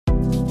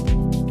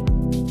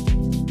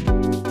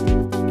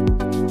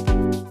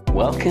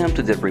Welcome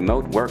to the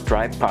Remote Work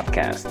Tribe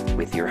podcast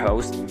with your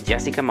host,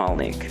 Jessica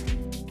Malnick.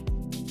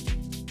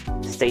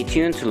 Stay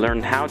tuned to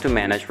learn how to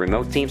manage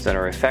remote teams that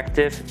are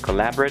effective,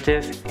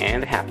 collaborative,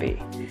 and happy.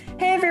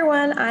 Hey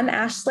everyone, I'm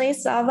Ashley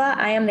Sava.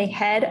 I am the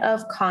head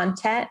of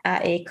content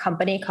at a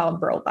company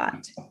called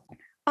Robot.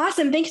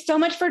 Awesome. Thanks so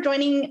much for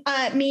joining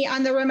me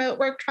on the Remote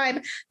Work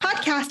Tribe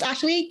podcast,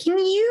 Ashley. Can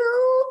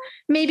you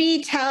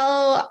maybe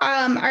tell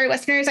our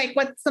listeners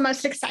what's the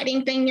most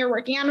exciting thing you're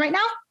working on right now?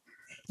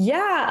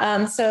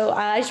 Yeah. So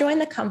I joined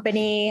the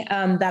company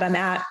that I'm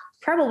at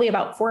probably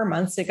about 4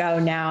 months ago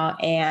now,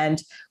 and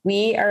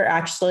we are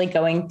actually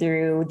going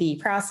through the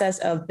process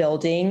of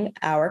building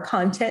our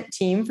content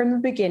team from the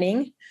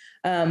beginning.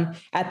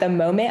 At the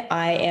moment,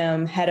 I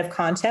am head of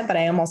content, but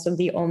I am also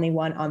the only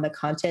one on the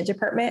content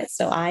department.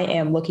 So I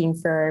am looking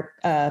for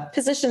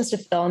positions to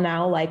fill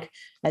now, like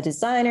a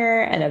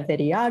designer and a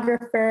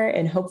videographer,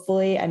 and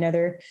hopefully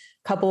another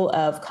couple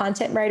of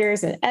content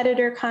writers and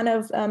editor kind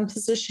of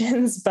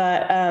positions.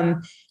 But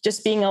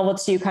just being able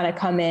to kind of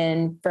come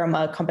in from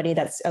a company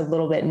that's a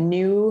little bit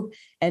new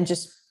and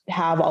just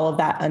have all of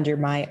that under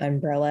my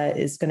umbrella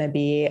is going to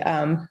be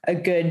a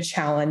good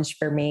challenge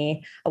for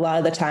me. A lot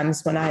of the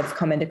times when I've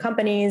come into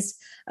companies,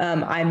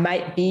 I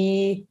might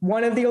be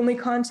one of the only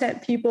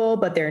content people,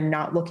 but they're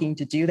not looking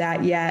to do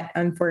that yet,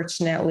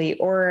 unfortunately,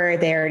 or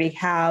they already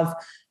have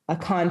a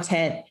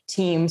content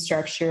team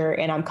structure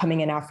and I'm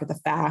coming in after the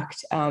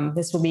fact.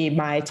 This will be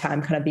my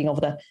time kind of being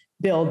able to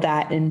build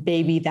that and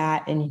baby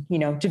that and,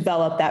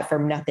 develop that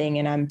from nothing.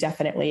 And I'm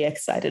definitely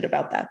excited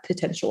about that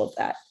potential of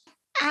that.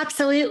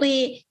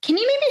 Absolutely. Can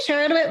you maybe share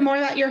a little bit more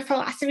about your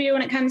philosophy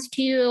when it comes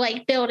to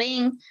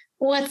building,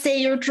 let's say,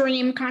 your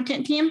dream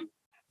content team?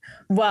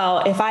 Well,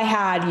 if I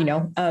had,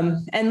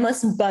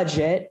 endless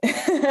budget,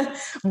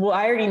 well,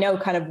 I already know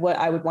kind of what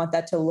I would want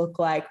that to look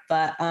like.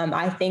 But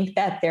I think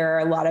that there are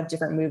a lot of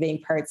different moving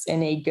parts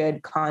in a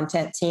good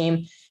content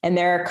team. And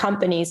there are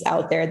companies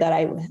out there that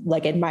I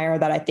admire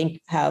that I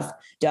think have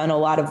done a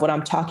lot of what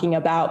I'm talking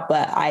about.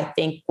 But I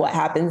think what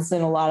happens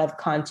in a lot of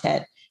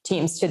content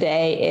teams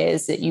today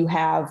is that you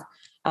have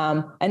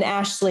an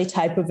Ashley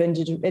type of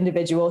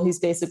individual who's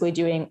basically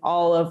doing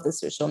all of the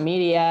social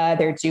media.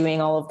 They're doing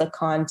all of the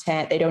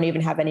content. They don't even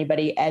have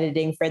anybody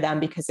editing for them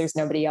because there's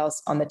nobody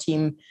else on the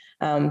team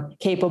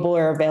capable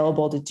or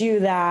available to do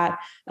that.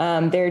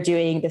 They're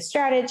doing the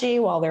strategy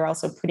while they're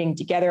also putting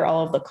together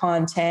all of the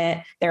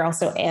content. They're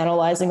also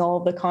analyzing all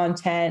of the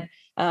content.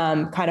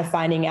 Kind of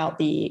finding out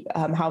the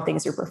how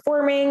things are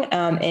performing.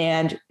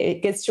 And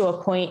it gets to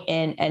a point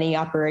in any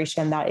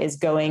operation that is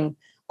going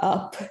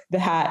up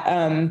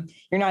that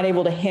you're not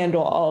able to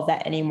handle all of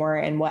that anymore.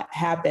 And what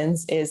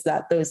happens is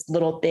that those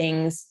little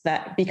things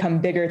that become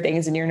bigger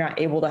things and you're not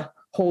able to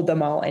hold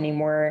them all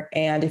anymore.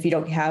 And if you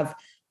don't have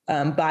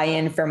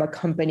buy-in from a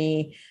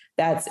company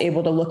that's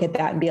able to look at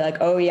that and be like,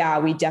 oh yeah,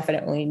 we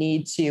definitely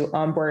need to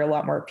onboard a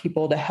lot more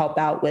people to help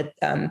out with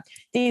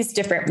these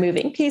different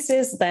moving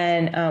pieces,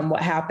 then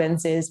what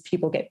happens is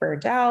people get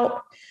burned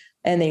out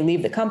and they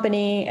leave the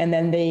company. And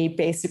then they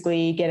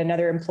basically get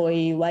another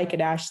employee like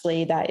at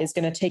Ashley that is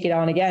going to take it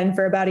on again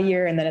for about a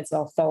year. And then it's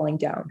all falling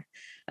down.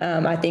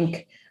 I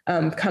think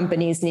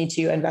companies need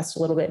to invest a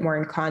little bit more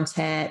in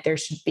content. There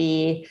should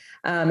be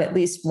at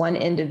least one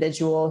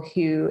individual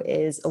who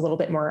is a little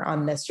bit more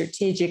on the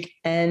strategic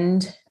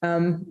end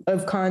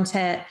of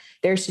content.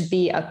 There should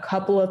be a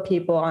couple of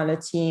people on a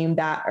team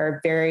that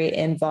are very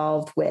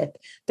involved with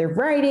the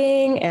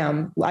writing.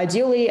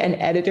 Ideally, an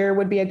editor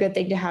would be a good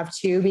thing to have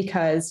too,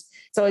 because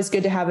it's always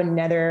good to have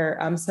another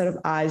set of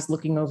eyes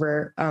looking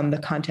over the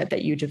content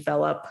that you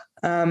develop.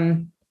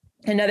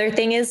 Another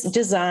thing is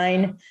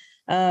design.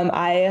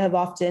 I have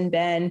often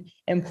been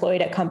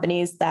employed at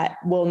companies that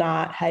will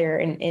not hire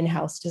an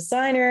in-house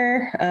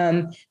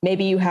designer.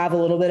 Maybe you have a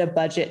little bit of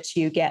budget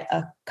to get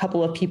a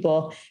couple of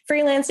people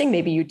freelancing.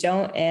 Maybe you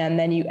don't, and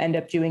then you end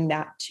up doing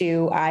that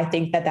too. I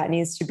think that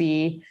needs to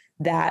be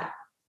that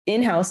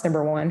in-house,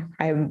 number one.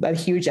 I'm a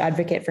huge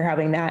advocate for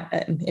having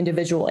that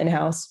individual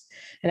in-house.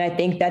 And I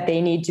think that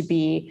they need to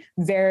be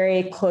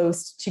very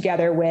close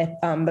together with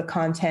the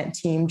content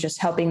team, just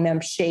helping them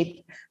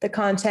shape the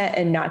content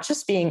and not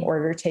just being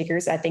order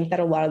takers. I think that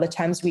a lot of the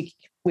times we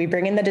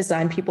bring in the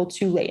design people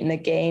too late in the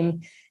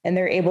game, and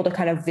they're able to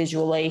kind of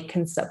visually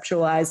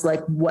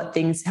conceptualize what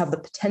things have the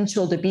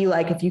potential to be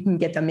like if you can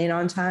get them in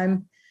on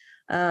time.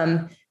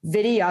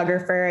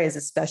 Videographer is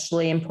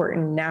especially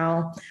important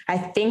now. I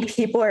think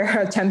people are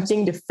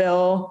attempting to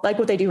fill like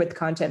what they do with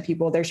content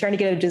people. They're trying to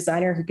get a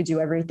designer who could do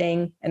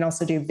everything and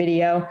also do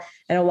video.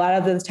 And a lot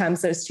of the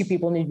times those two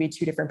people need to be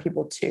two different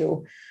people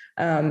too.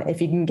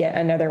 If you can get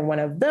another one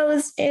of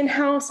those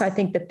in-house, I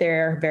think that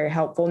they're very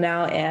helpful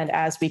now. And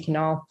as we can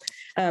all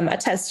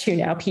attest to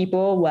now,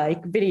 people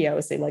like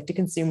videos. They like to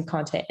consume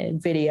content in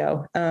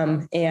video.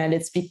 And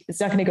it's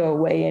not going to go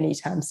away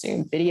anytime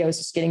soon. Video is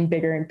just getting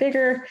bigger and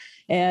bigger.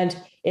 And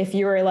if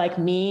you're like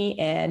me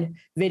and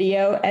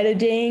video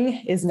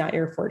editing is not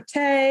your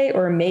forte,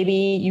 or maybe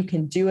you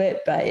can do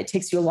it, but it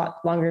takes you a lot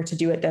longer to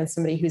do it than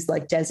somebody who's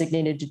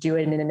designated to do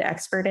it and an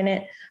expert in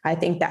it, I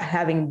think that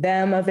having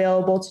them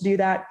available to do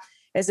that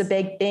is a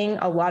big thing.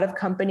 A lot of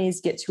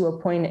companies get to a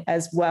point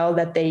as well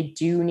that they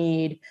do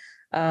need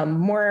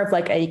more of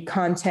like a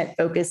content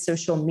focused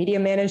social media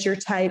manager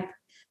type.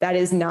 That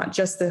is not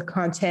just the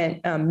content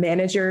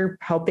manager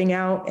helping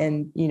out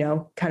and,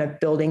 kind of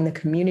building the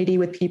community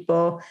with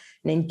people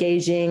and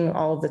engaging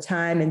all of the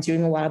time and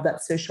doing a lot of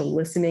that social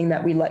listening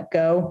that we let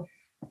go.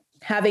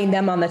 Having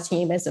them on the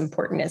team is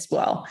important as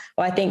well.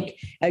 Well, I think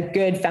a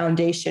good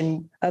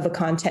foundation of a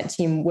content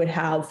team would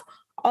have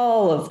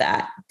all of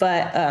that,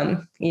 but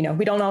we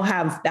don't all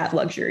have that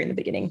luxury in the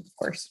beginning, of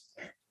course.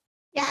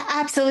 Yeah,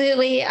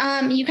 absolutely.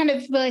 You kind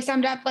of really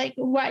summed up like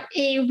what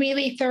a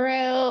really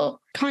thorough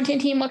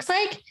content team looks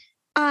like.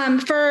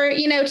 For,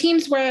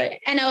 teams where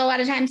I know a lot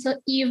of times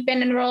you've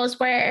been in roles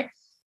where,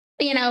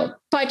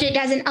 budget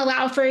doesn't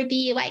allow for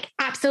the like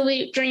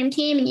absolute dream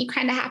team, and you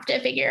kind of have to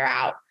figure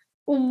out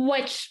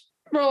which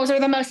roles are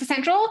the most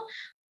essential.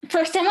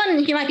 For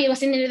someone who might be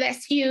listening to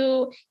this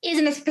who is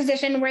in this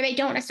position where they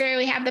don't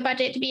necessarily have the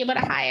budget to be able to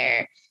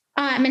hire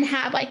and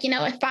have like,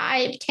 a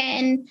 5,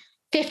 10,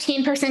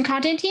 15-person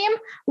content team,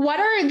 what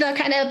are the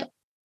kind of,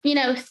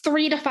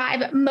 3 to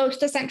 5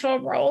 most essential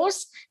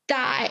roles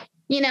that,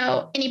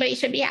 anybody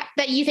should be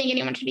that you think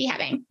anyone should be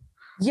having?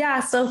 Yeah.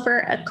 So for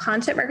a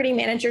content marketing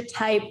manager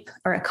type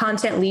or a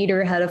content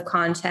leader, head of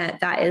content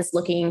that is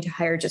looking to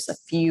hire just a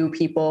few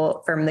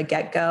people from the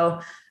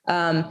get-go,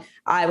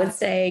 I would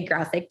say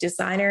graphic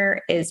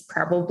designer is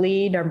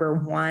probably number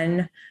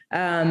one.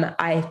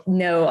 I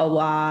know a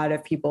lot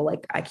of people,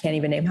 like I can't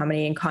even name how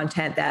many in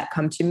content, that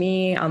come to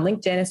me on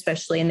LinkedIn,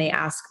 especially, and they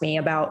ask me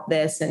about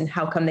this and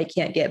how come they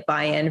can't get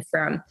buy-in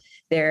from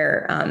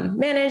their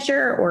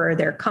manager or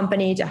their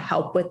company to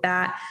help with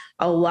that.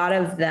 A lot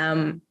of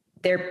them,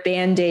 they're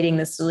band-aiding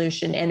the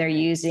solution and they're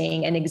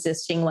using an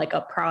existing like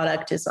a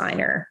product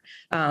designer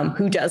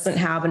who doesn't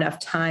have enough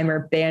time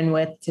or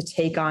bandwidth to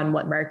take on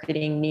what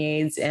marketing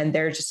needs. And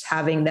they're just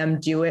having them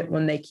do it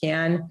when they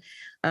can.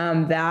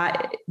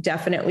 That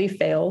definitely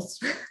fails.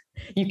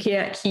 You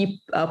can't keep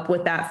up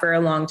with that for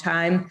a long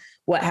time.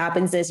 What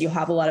happens is you'll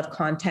have a lot of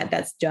content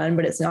that's done,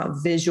 but it's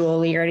not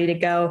visually ready to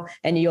go.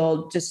 And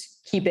you'll just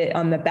keep it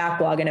on the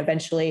backlog. And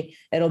eventually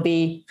it'll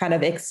be kind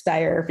of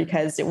expire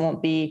because it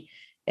won't be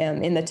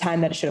in the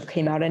time that it should have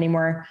came out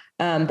anymore.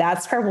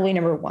 That's probably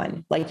number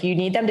one. Like you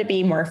need them to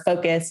be more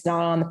focused,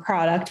 not on the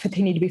product, but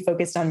they need to be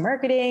focused on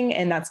marketing.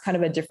 And that's kind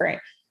of a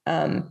different,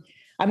 I'm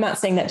not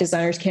saying that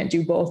designers can't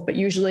do both, but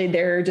usually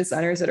there are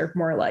designers that are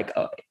more like,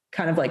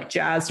 kind of like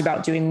jazzed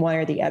about doing one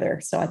or the other.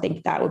 So I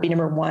think that would be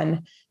number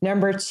one.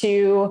 Number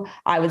two,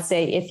 I would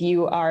say if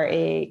you are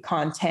a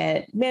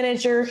content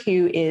manager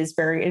who is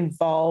very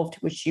involved,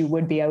 which you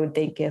would be, I would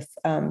think if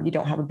you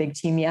don't have a big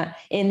team yet,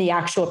 in the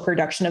actual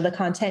production of the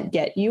content,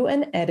 get you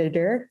an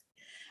editor.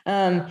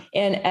 An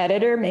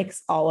editor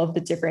makes all of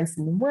the difference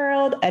in the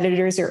world.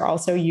 Editors are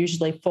also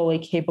usually fully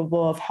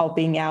capable of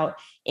helping out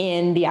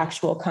in the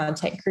actual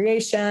content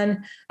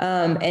creation.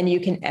 And you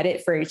can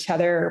edit for each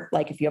other,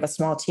 like if you have a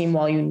small team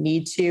while you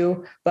need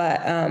to,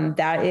 but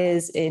that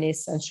is an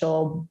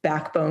essential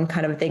backbone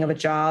kind of a thing of a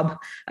job.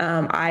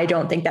 I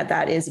don't think that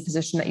that is a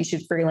position that you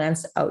should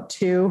freelance out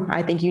to.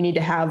 I think you need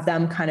to have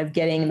them kind of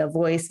getting the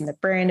voice and the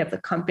brand of the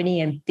company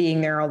and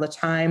being there all the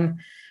time.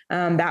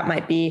 That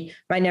might be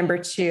my number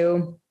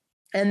two.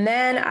 And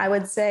then I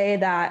would say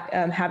that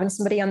having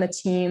somebody on the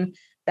team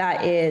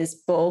that is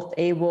both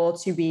able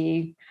to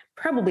be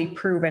probably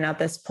proven at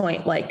this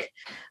point, like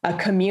a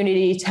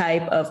community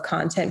type of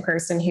content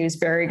person who's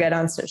very good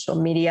on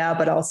social media,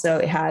 but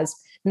also has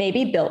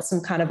maybe built some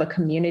kind of a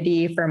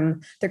community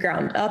from the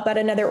ground up at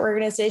another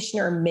organization,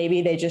 or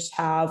maybe they just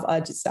have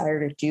a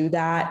desire to do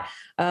that.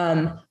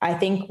 I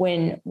think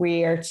when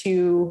we are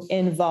too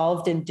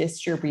involved in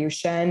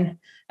distribution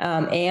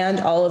and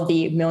all of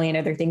the million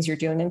other things you're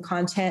doing in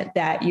content,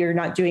 that you're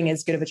not doing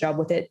as good of a job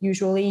with it.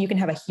 Usually you can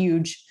have a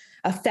huge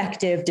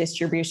effective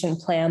distribution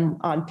plan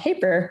on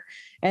paper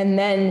and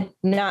then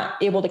not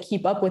able to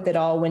keep up with it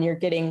all when you're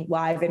getting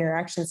live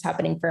interactions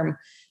happening from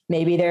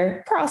maybe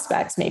their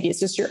prospects, maybe it's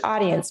just your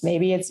audience,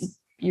 maybe it's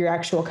your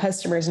actual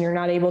customers, and you're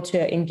not able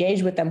to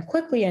engage with them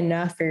quickly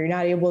enough, or you're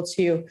not able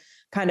to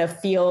kind of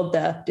feel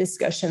the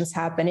discussions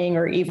happening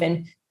or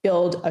even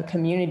build a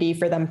community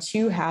for them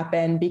to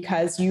happen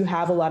because you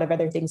have a lot of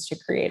other things to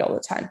create all the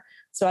time.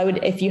 So I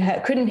would, if you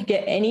couldn't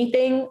get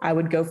anything, I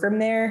would go from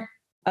there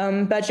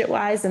budget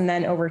wise, and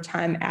then over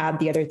time add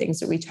the other things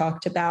that we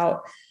talked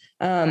about.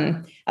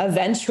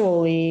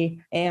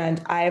 Eventually,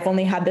 and I've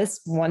only had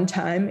this one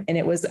time and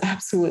it was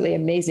absolutely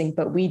amazing,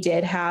 but we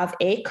did have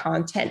a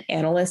content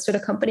analyst at a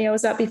company I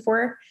was at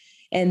before,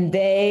 and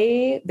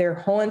their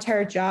whole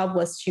entire job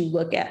was to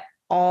look at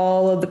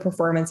all of the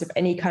performance of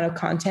any kind of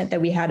content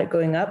that we had it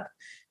going up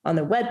on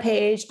the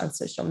webpage, on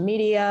social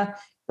media,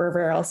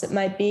 wherever else it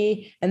might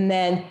be. And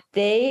then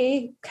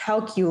they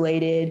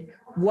calculated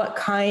what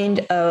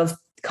kind of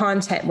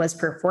content was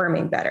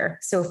performing better.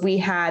 So if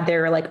they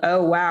were like,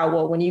 oh, wow,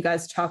 well, when you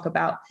guys talk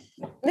about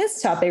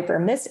this topic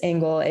from this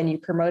angle and you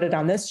promote it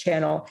on this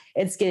channel,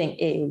 it's getting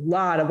a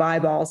lot of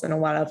eyeballs and a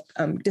lot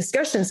of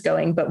discussions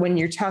going. But when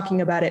you're talking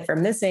about it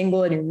from this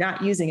angle and you're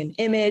not using an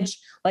image,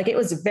 like it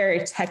was very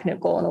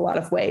technical in a lot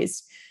of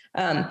ways.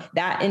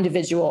 That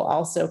individual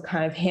also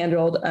kind of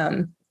handled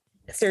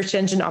search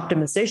engine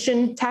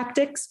optimization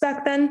tactics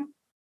back then.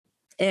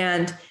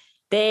 And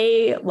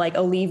they like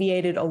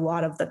alleviated a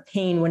lot of the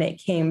pain when it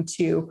came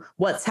to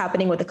what's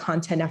happening with the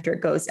content after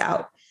it goes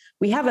out.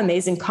 We have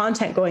amazing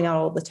content going out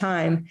all the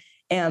time,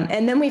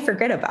 and then we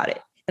forget about it.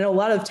 And a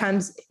lot of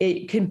times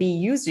it can be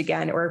used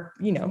again or,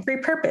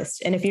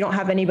 repurposed. And if you don't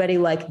have anybody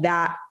like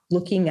that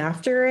looking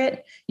after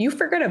it, you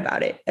forget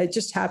about it. It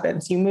just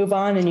happens. You move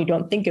on and you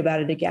don't think about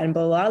it again.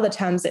 But a lot of the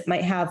times it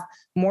might have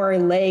more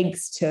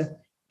legs to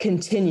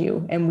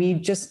continue and we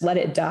just let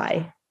it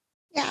die.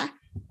 Yeah,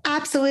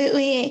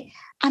 absolutely.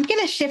 I'm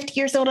going to shift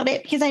gears a little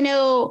bit because I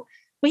know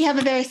we have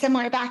a very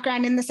similar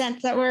background in the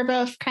sense that we're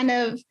both kind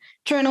of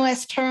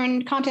journalists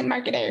turned content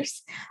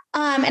marketers.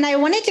 And I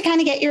wanted to kind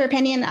of get your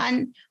opinion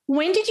on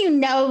when did you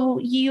know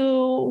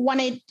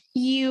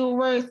you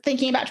were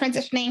thinking about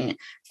transitioning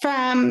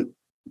from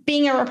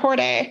being a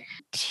reporter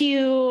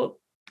to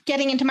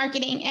getting into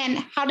marketing,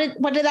 and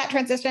what did that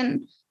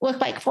transition look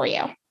like for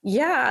you?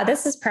 Yeah,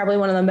 this is probably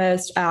one of the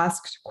most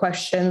asked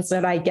questions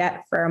that I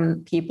get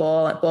from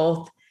people,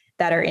 both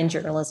that are in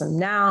journalism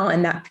now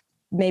and that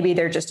maybe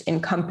they're just in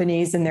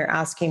companies and they're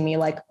asking me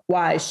like,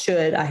 why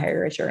should I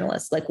hire a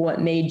journalist? Like what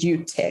made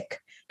you tick?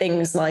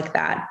 Things like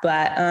that.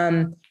 But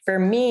for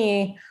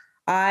me,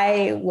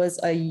 I was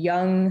a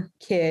young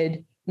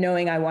kid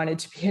knowing I wanted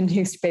to be a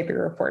newspaper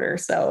reporter.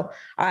 So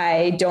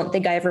I don't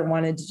think I ever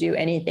wanted to do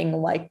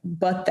anything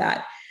but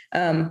that.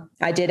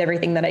 I did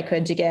everything that I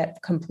could to get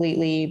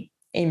completely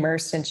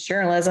immersed into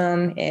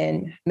journalism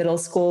in middle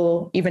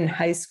school, even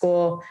high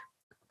school.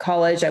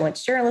 College, I went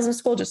to journalism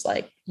school, just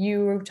like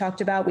you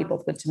talked about. We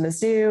both went to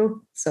Mizzou,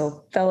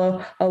 so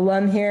fellow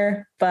alum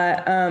here.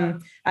 But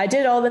I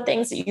did all the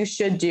things that you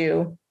should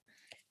do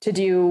to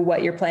do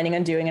what you're planning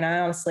on doing. And I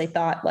honestly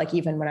thought, like,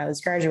 even when I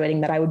was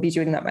graduating, that I would be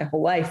doing that my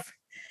whole life.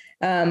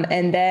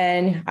 And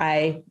then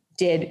I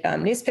did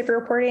newspaper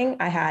reporting.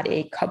 I had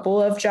a couple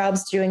of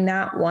jobs doing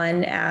that,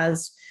 one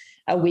as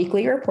a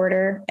weekly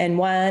reporter and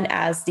one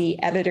as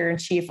the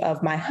editor-in-chief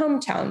of my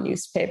hometown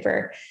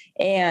newspaper.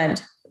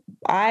 And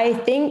I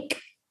think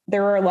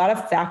there were a lot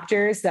of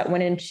factors that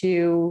went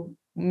into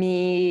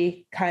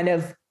me kind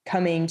of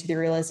coming to the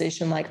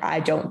realization, like, I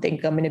don't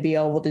think I'm going to be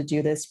able to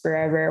do this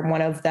forever.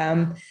 One of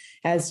them,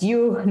 as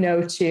you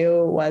know,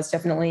 too, was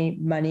definitely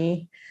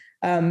money.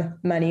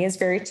 Money is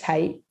very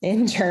tight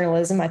in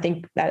journalism. I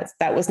think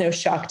that was no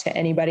shock to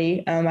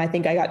anybody. I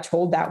think I got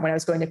told that when I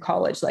was going to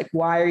college, like,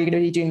 why are you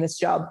going to be doing this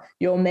job?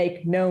 You'll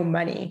make no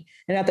money.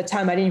 And at the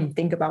time, I didn't even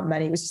think about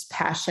money. It was just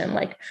passion,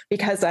 like,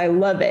 because I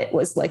love it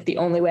was like the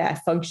only way I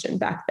functioned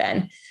back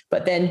then.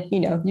 But then,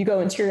 you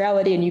go into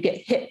reality and you get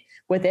hit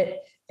with it.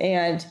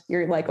 And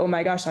you're like, oh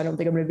my gosh, I don't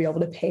think I'm going to be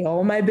able to pay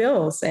all my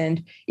bills.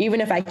 And even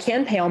if I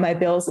can pay all my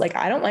bills, like,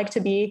 I don't like to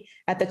be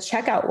at the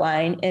checkout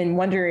line and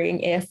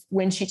wondering if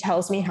when she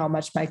tells me how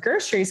much my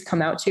groceries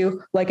come out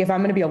to, like, if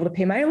I'm going to be able to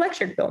pay my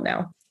electric bill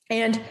now.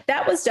 And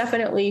that was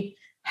definitely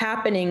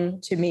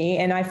happening to me.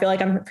 And I feel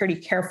like I'm pretty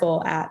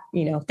careful at,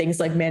 things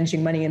like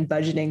managing money and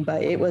budgeting,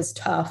 but it was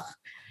tough.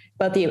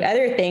 But the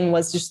other thing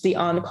was just the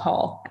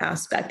on-call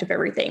aspect of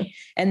everything.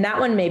 And that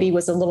one maybe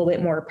was a little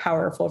bit more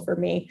powerful for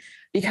me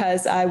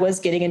because I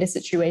was getting into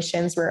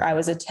situations where I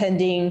was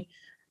attending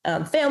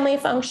family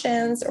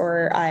functions,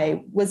 or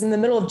I was in the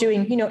middle of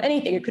doing,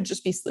 anything. It could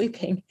just be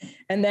sleeping.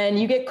 And then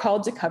you get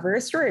called to cover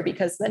a story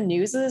because the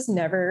news is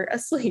never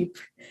asleep.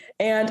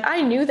 And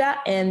I knew that.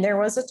 And there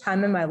was a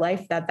time in my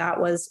life that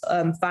was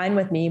fine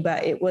with me,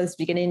 but it was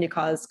beginning to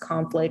cause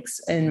conflicts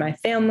in my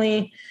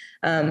family.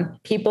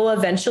 People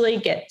eventually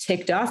get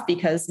ticked off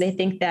because they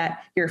think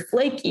that you're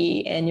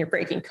flaky and you're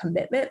breaking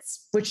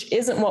commitments, which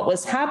isn't what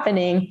was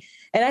happening.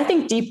 And I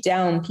think deep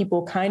down,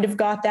 people kind of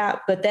got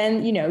that, but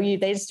then,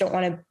 they just don't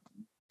want to,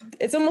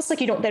 it's almost like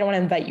they don't want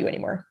to invite you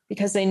anymore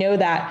because they know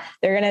that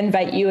they're going to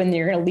invite you and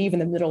you're going to leave in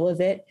the middle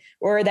of it,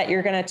 or that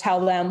you're going to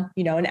tell them,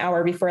 an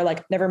hour before,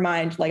 like, never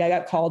mind, like, I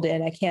got called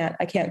in, I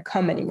can't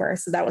come anymore.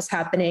 So that was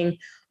happening.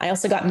 I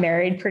also got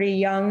married pretty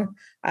young.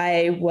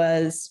 I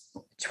was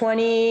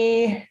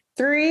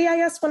 23, I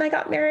guess, when I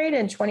got married,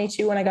 and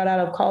 22 when I got out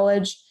of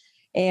college.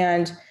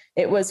 And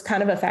it was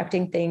kind of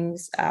affecting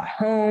things at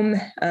home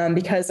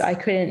because I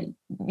couldn't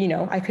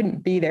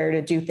be there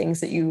to do things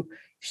that you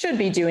should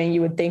be doing.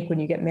 You would think when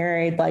you get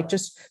married, like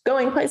just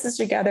going places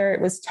together, it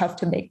was tough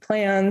to make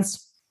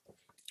plans.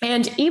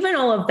 And even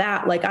all of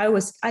that, like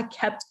I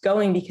kept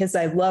going because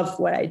I loved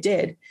what I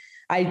did.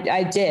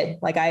 I did.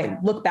 Like, I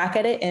look back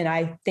at it and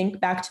I think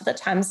back to the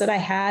times that I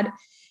had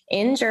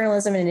in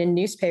journalism and in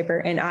newspaper,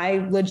 and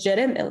I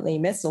legitimately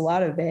miss a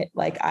lot of it.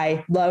 Like,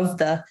 I love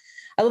the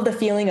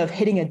feeling of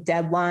hitting a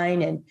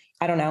deadline and,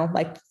 I don't know,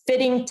 like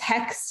fitting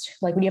text,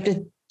 like when you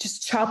have to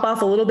just chop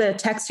off a little bit of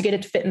text to get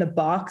it to fit in the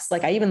box.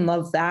 Like I even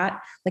love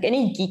that. Like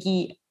any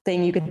geeky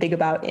thing you could think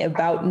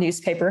about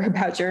newspaper,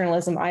 about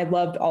journalism, I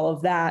loved all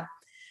of that.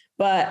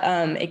 But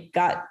it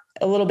got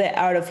a little bit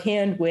out of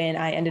hand when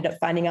I ended up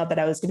finding out that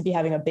I was going to be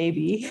having a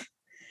baby.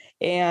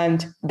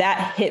 And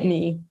that hit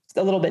me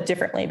a little bit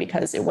differently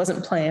because it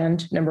wasn't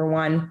planned, number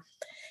one.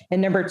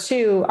 And number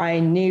two, I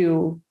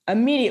knew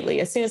immediately,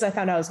 as soon as I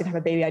found out I was going to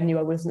have a baby, I knew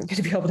I wasn't going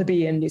to be able to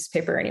be in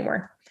newspaper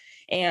anymore.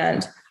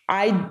 And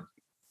I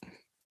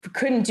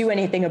couldn't do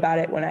anything about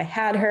it when I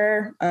had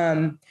her.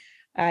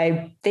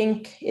 I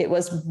think it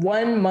was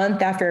 1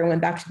 month after I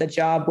went back to the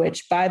job,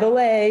 which, by the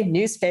way,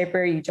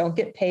 newspaper, you don't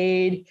get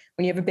paid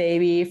when you have a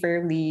baby for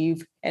your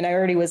leave. And I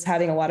already was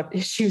having a lot of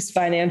issues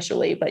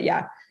financially, but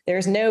yeah,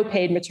 there's no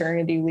paid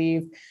maternity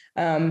leave.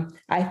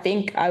 I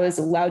think I was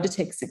allowed to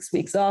take 6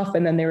 weeks off,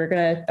 and then they were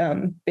going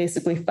to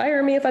basically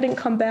fire me if I didn't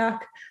come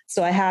back.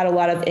 So I had a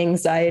lot of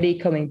anxiety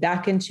coming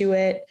back into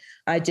it.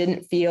 I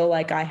didn't feel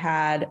like I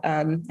had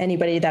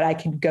anybody that I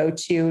could go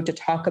to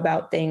talk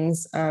about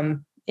things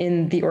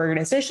in the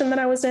organization that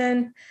I was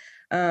in.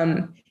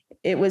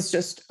 It was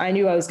just, I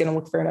knew I was going to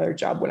look for another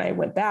job when I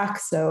went back.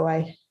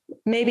 So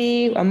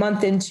maybe a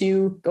month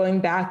into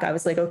going back, I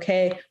was like,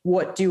 okay,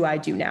 what do I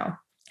do now?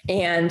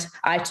 And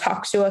I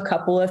talked to a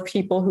couple of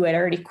people who had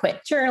already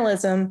quit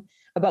journalism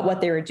about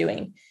what they were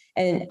doing.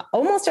 And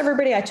almost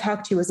everybody I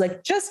talked to was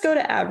like, just go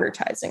to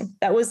advertising.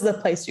 That was the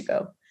place to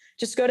go.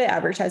 Just go to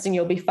advertising.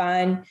 You'll be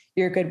fine.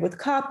 You're good with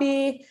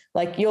copy.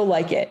 Like, you'll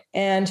like it.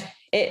 And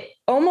it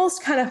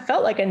almost kind of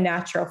felt like a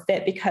natural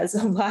fit because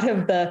a lot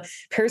of the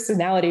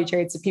personality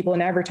traits of people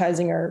in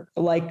advertising are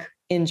like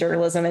in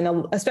journalism,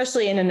 and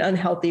especially in an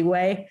unhealthy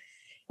way.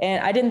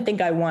 And I didn't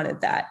think I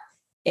wanted that.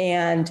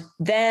 And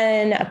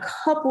then a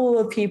couple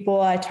of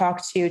people I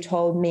talked to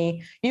told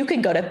me, you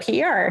could go to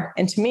PR.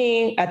 And to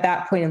me, at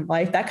that point in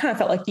life, that kind of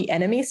felt like the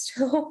enemy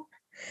still.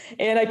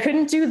 And I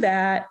couldn't do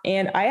that.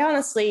 And I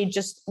honestly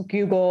just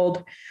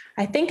Googled,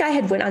 I think I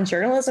had went on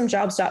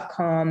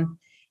journalismjobs.com,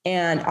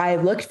 and I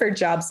looked for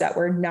jobs that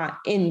were not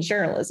in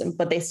journalism,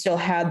 but they still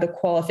had the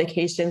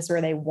qualifications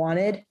where they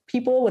wanted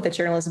people with a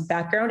journalism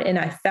background. And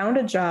I found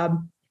a job,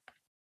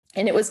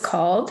 and it was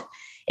called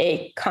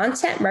a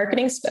content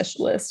marketing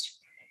specialist.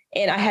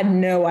 And I had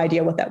no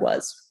idea what that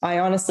was. I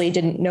honestly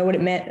didn't know what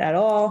it meant at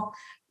all.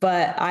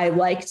 But I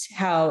liked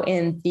how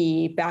in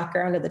the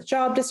background of the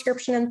job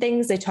description and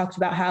things, they talked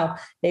about how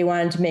they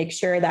wanted to make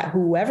sure that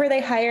whoever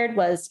they hired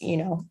was,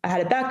 I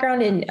had a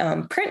background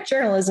in print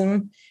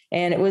journalism,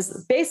 and it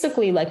was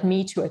basically like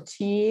me to a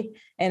T.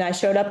 And I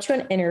showed up to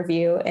an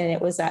interview, and it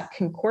was at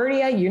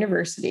Concordia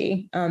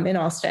University in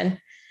Austin,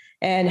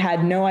 and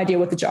had no idea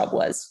what the job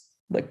was.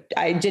 Like,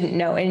 I didn't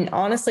know. And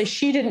honestly,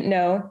 she didn't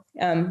know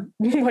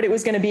what it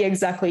was going to be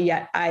exactly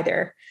yet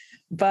either.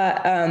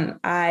 But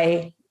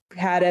I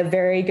had a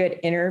very good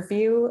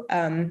interview.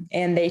 And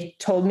they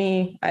told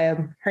me,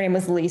 her name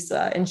was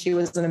Lisa, and she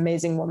was an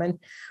amazing woman,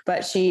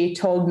 but she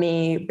told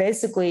me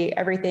basically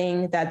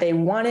everything that they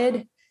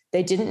wanted.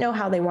 They didn't know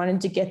how they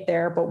wanted to get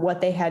there, but what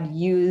they had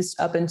used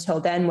up until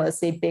then was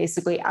they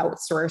basically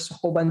outsourced a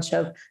whole bunch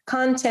of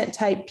content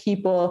type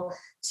people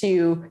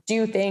to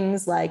do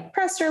things like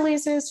press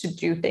releases, to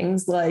do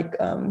things like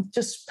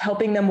just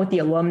helping them with the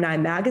alumni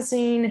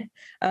magazine.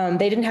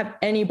 They didn't have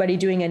anybody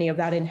doing any of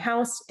that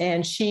in-house.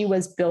 And she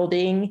was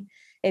building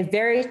a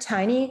very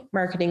tiny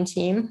marketing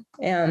team.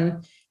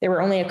 And there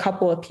were only a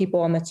couple of people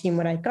on the team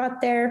when I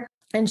got there.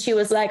 And she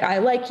was like, I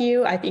like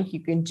you. I think you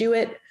can do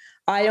it.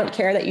 I don't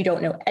care that you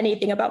don't know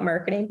anything about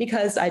marketing,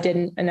 because I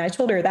didn't. And I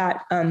told her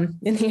that in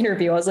the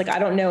interview. I was like, I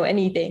don't know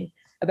anything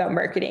about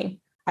marketing.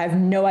 I have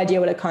no idea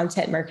what a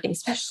content marketing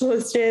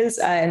specialist is.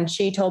 And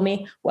she told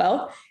me,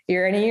 well,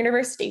 you're in a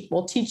university,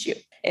 we'll teach you.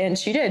 And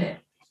she did.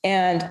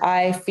 And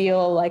I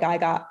feel like I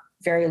got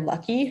very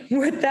lucky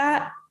with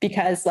that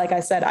because, like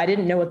I said, I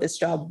didn't know what this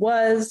job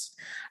was.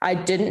 I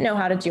didn't know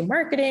how to do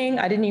marketing.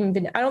 I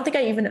don't think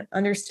I even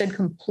understood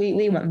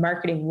completely what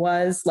marketing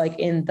was, like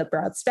in the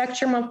broad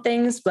spectrum of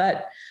things,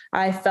 but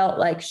I felt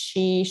like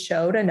she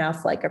showed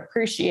enough like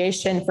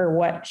appreciation for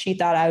what she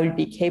thought I would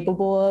be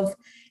capable of.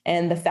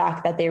 And the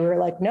fact that they were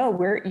like, no,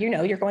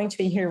 you're going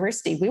to a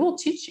university. We will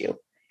teach you.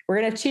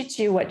 We're going to teach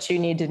you what you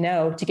need to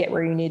know to get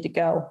where you need to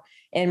go.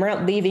 And we're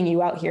not leaving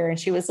you out here. And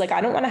she was like,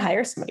 I don't want to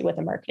hire somebody with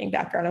a marketing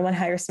background. I want to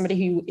hire somebody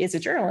who is a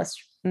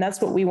journalist. And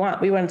that's what we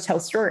want. We want to tell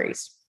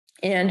stories.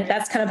 And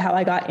that's kind of how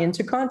I got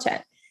into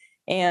content.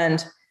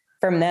 And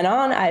from then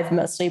on, I've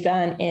mostly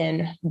been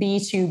in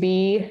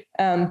B2B.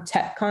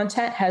 Tech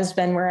content has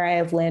been where I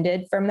have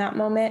landed from that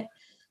moment.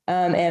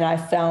 And I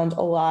found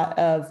a lot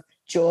of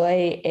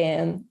joy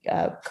in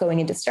going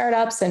into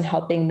startups and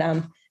helping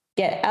them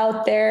get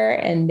out there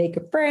and make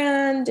a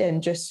brand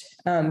and just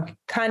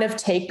kind of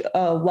take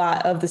a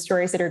lot of the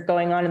stories that are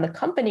going on in the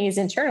companies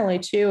internally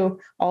too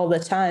all the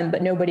time,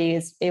 but nobody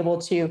is able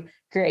to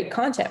create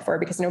content for it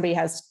because nobody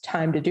has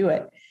time to do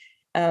it.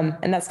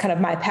 And that's kind of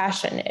my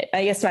passion.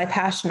 I guess my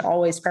passion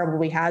always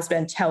probably has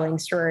been telling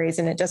stories,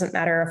 and it doesn't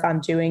matter if I'm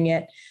doing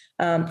it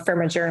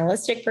from a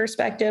journalistic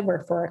perspective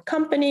or for a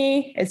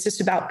company. It's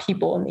just about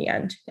people in the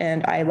end.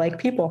 And I like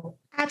people.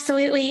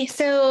 Absolutely.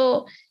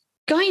 So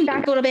going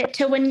back a little bit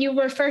to when you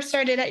were first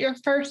started at your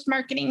first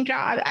marketing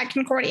job at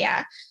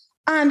Concordia,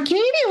 can you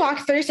maybe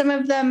walk through some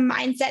of the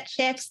mindset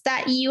shifts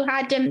that you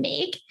had to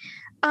make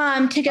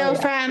to go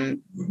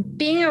from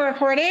being a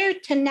reporter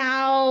to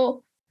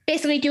now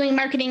basically doing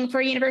marketing for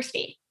a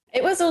university?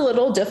 It was a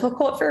little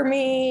difficult for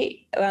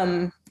me,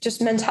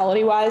 just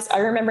mentality wise. I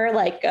remember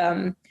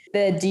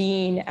the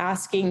dean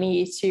asking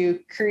me to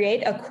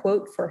create a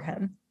quote for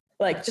him,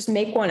 like just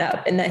make one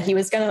up, and that he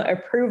was going to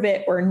approve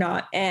it or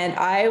not. And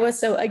I was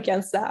so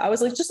against that. I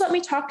was like, just let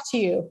me talk to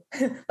you.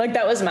 Like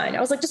that was mine.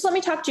 I was like, just let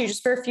me talk to you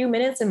just for a few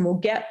minutes and we'll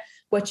get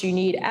what you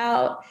need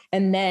out.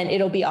 And then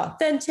it'll be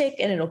authentic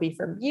and it'll be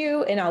from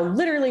you. And I'll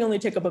literally only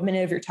take up a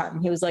minute of your time.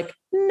 And he was like,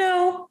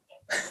 no.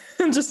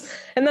 And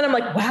then I'm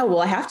like, wow,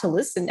 well, I have to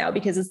listen now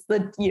because it's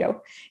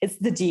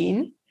the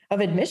dean of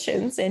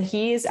admissions and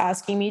he is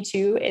asking me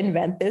to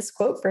invent this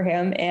quote for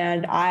him.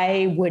 And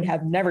I would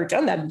have never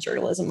done that in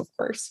journalism, of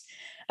course.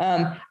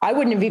 I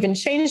wouldn't have even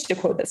changed a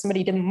quote that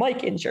somebody didn't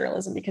like in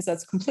journalism because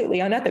that's completely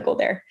unethical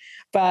there.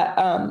 But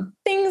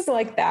things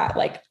like that,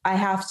 like I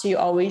have to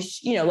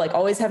always,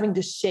 always having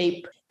to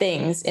shape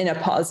things in a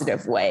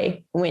positive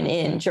way. When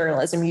in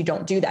journalism, you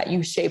don't do that.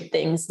 You shape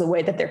things the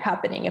way that they're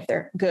happening. If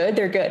they're good,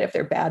 they're good. If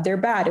they're bad, they're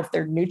bad. If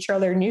they're neutral,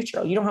 they're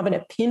neutral. You don't have an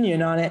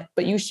opinion on it,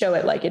 but you show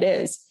it like it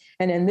is.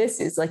 And then this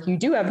is like, you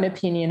do have an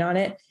opinion on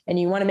it and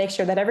you want to make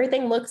sure that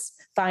everything looks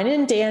fine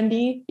and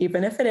dandy,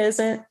 even if it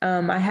isn't.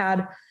 I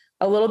had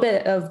a little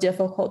bit of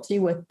difficulty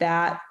with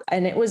that.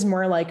 And it was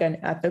more like an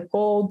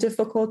ethical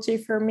difficulty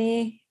for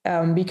me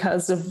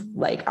because of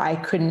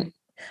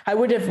I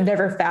would have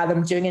never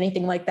fathomed doing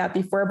anything like that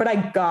before, but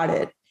I got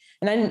it.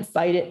 And I didn't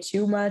fight it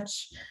too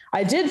much.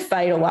 I did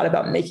fight a lot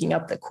about making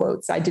up the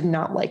quotes. I did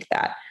not like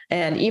that.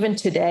 And even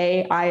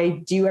today,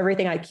 I do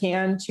everything I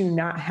can to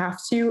not have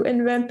to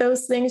invent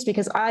those things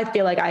because I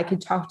feel like I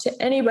could talk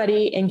to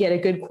anybody and get a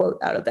good quote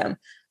out of them.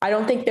 I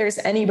don't think there's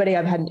anybody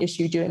I've had an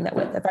issue doing that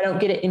with. If I don't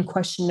get it in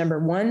question number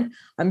 1,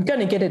 I'm going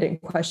to get it in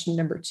question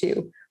number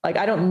 2. Like,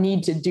 I don't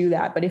need to do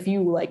that. But if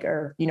you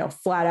are,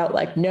 flat out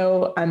like,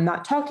 no, I'm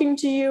not talking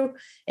to you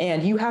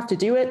and you have to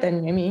do it,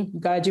 then you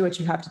got to do what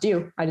you have to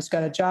do. I just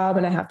got a job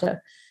and I have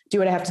to do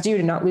what I have to do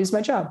to not lose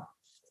my job.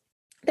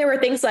 There were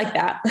things like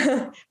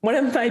that. One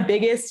of my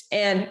biggest,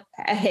 and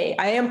hey,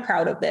 I am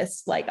proud of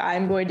this. Like,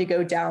 I'm going to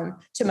go down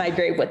to my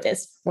grave with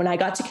this. When I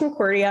got to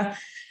Concordia,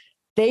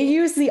 they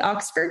used the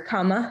Oxford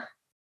comma,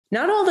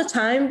 not all the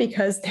time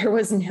because there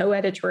was no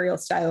editorial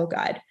style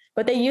guide,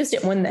 but they used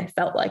it when they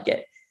felt like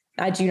it.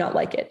 I do not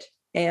like it.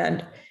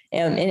 And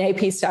in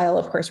AP style,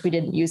 of course, we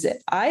didn't use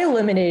it. I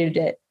eliminated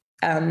it.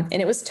 And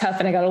it was tough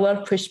and I got a lot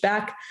of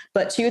pushback,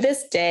 but to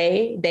this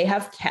day, they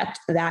have kept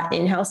that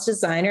in-house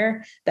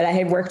designer that I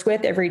had worked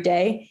with every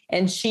day.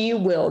 And she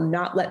will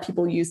not let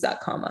people use that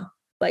comma.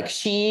 Like,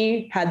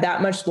 she had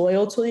that much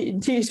loyalty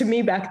to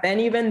me back then,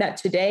 even that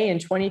today in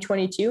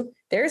 2022,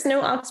 there's no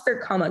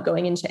Oxford comma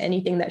going into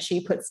anything that she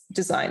puts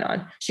design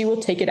on. She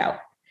will take it out.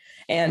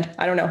 And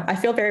I don't know, I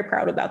feel very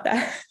proud about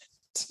that.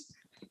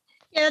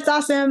 Yeah, that's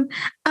awesome.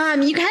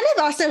 You kind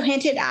of also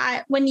hinted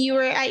at when you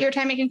were at your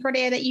time at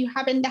Concordia that you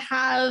happened to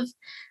have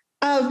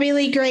a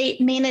really great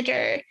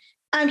manager.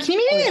 Can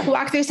you maybe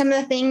walk through some of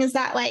the things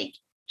that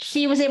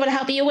she was able to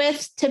help you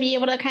with to be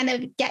able to kind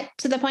of get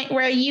to the point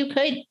where you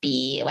could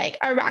be like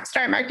a rock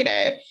star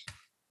marketer?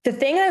 The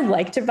thing I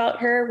liked about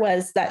her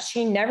was that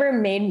she never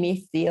made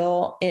me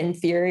feel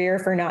inferior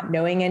for not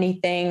knowing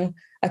anything.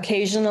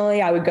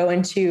 Occasionally I would go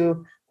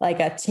into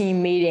a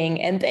team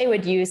meeting and they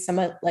would use some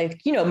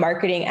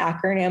marketing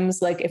acronyms.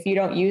 Like, if you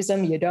don't use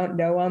them, you don't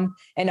know them.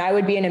 And I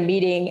would be in a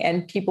meeting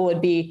and people would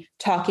be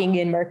talking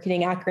in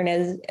marketing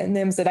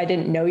acronyms that I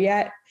didn't know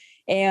yet.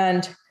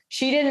 And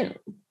she didn't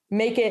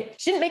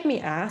make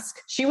me ask.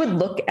 She would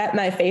look at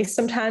my face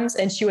sometimes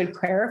and she would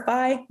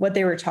clarify what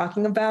they were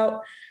talking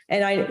about.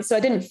 And I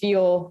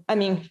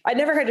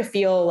never had to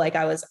feel like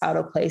I was out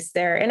of place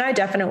there. And I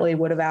definitely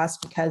would have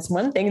asked, because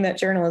one thing that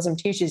journalism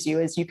teaches you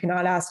is you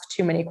cannot ask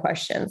too many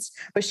questions,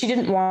 but she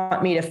didn't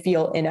want me to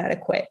feel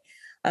inadequate.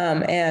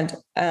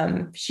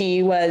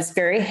 She was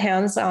very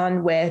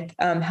hands-on with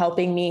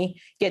helping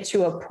me get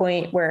to a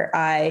point where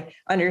I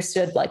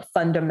understood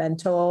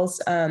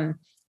fundamentals.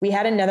 We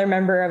had another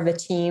member of the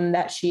team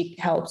that she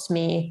helped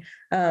me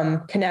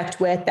connect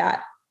with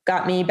that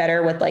got me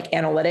better with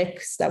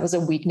analytics. That was a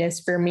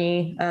weakness for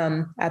me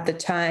at the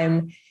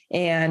time.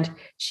 And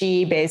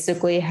she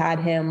basically had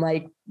him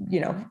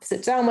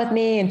sit down with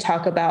me and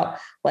talk about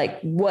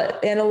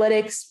what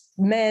analytics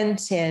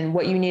meant and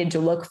what you needed to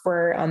look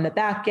for on the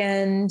back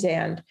end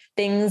and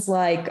things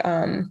like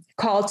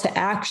call to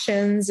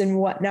actions and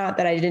whatnot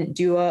that I didn't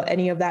do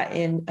any of that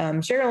in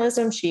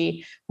journalism.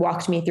 She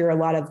walked me through a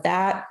lot of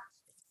that.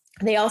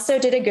 They also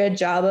did a good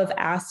job of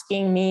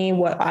asking me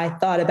what I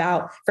thought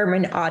about from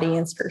an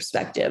audience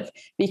perspective,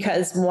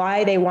 because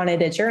why they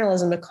wanted a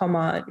journalist to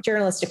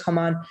come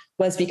on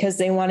was because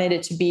they wanted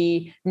it to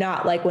be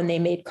not like when they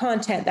made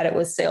content that it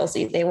was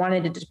salesy. They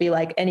wanted it to be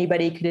like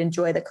anybody could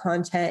enjoy the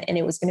content, and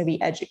it was going to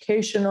be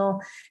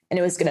educational, and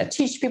it was going to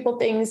teach people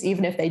things,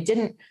 even if they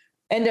didn't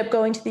end up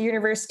going to the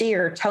university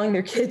or telling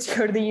their kids to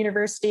go to the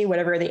university,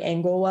 whatever the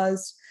angle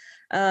was.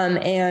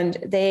 And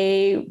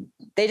they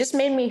just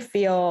made me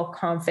feel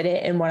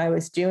confident in what I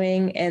was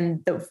doing.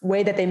 And the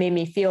way that they made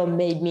me feel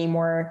made me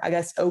more, I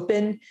guess,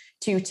 open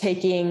to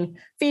taking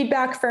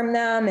feedback from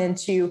them and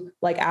to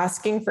like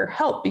asking for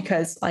help,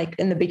 because like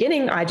in the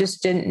beginning, I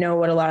just didn't know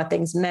what a lot of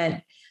things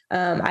meant.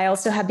 I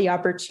also had the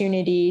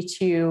opportunity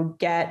to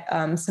get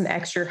some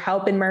extra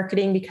help in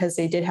marketing because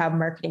they did have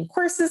marketing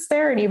courses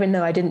there. And even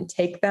though I didn't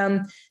take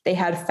them, they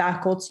had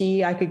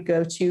faculty I could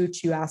go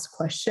to ask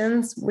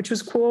questions, which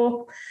was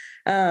cool.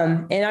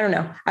 And I don't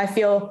know, I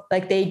feel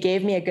like they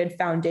gave me a good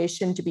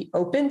foundation to be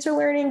open to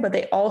learning, but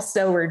they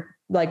also were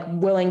like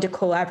willing to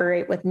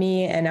collaborate with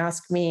me and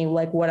ask me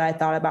like what I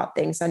thought about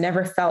things. I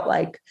never felt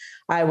like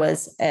I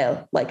was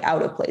like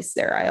out of place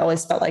there. I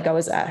always felt like I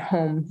was at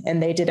home,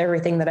 and they did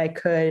everything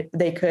that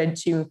they could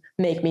to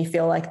make me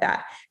feel like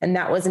that. And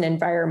that was an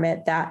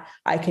environment that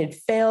I could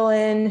fail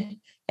in,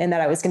 and that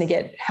I was going to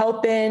get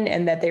help in,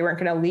 and that they weren't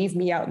going to leave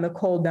me out in the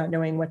cold, not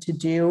knowing what to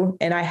do.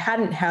 And I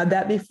hadn't had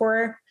that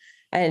before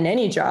in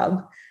any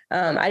job.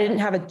 I didn't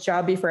have a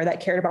job before that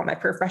cared about my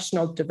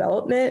professional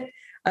development.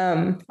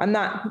 I'm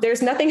not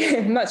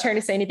trying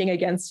to say anything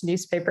against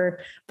newspaper,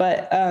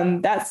 but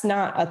that's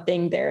not a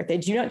thing there. They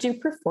do not do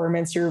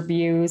performance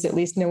reviews, at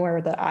least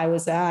nowhere that I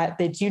was at.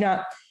 They do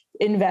not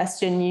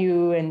invest in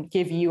you and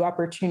give you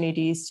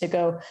opportunities to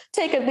go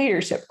take a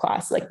leadership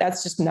class. Like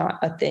that's just not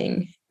a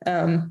thing.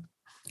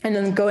 And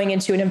then going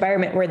into an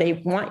environment where they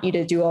want you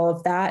to do all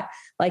of that,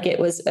 like it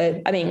was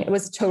a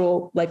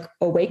total like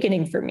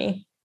awakening for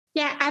me.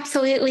 Yeah,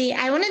 absolutely.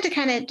 I wanted to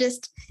kind of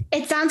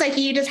it sounds like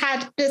you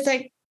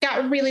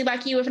got really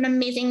lucky with an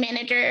amazing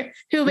manager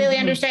who really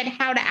understood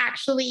how to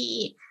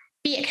actually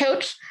be a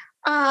coach.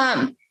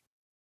 Are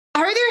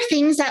there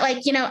things that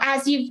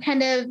as you've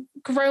kind of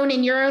grown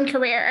in your own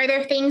career, are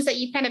there things that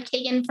you've kind of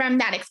taken from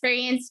that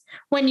experience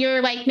when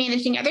you're like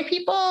managing other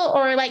people,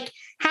 or like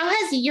how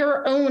has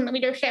your own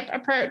leadership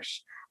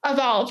approach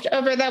evolved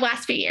over the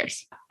last few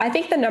years? I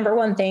think the number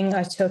one thing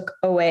I took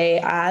away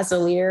as a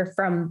leader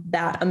from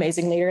that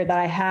amazing leader that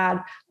I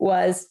had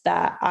was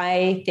that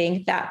I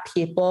think that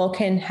people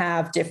can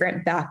have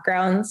different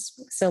backgrounds.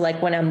 So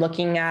like when I'm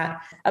looking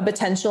at a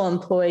potential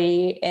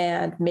employee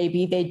and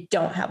maybe they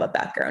don't have a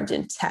background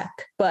in tech,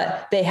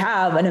 but they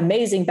have an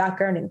amazing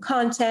background in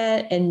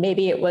content, and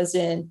maybe it was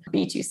in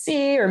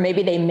B2C, or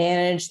maybe they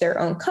managed their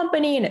own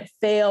company and it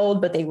failed,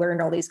 but they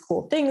learned all these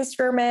cool things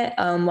from it.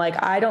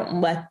 I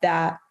don't let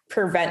that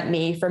prevent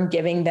me from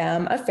giving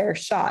them a fair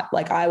shot.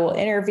 Like I will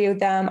interview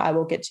them, I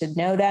will get to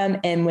know them.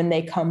 And when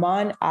they come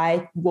on,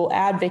 I will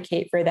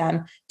advocate for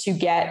them to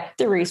get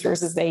the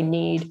resources they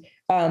need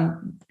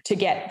to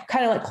get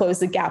kind of like close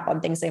the gap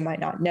on things they might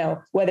not know,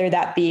 whether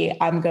that be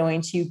I'm going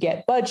to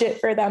get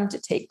budget for them to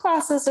take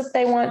classes if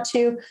they want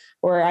to,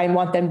 or I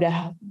want them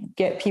to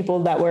get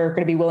people that were going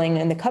to be willing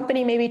in the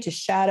company maybe to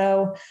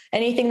shadow,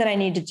 anything that I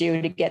need to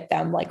do to get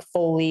them like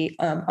fully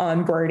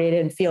onboarded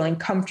and feeling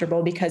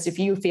comfortable. Because if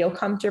you feel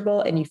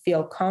comfortable and you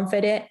feel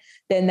confident,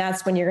 then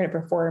that's when you're going to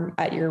perform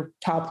at your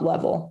top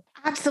level.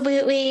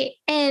 Absolutely.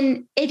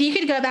 And if you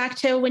could go back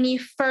to when you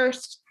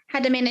first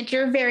had to manage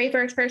your very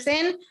first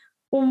person,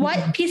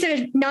 what piece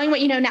of, knowing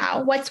what you know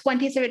now, what's one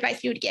piece of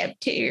advice you would give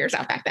to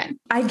yourself back then?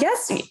 I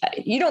guess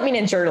you don't mean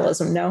in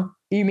journalism, no?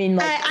 You mean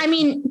like... I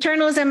mean,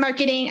 journalism,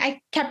 marketing, I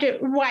kept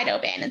it wide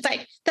open. It's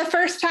like the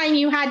first time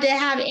you had to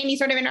have any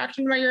sort of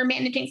interaction where you're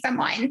managing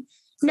someone,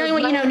 knowing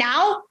what you know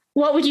now,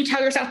 what would you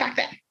tell yourself back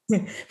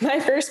then? My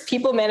first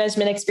people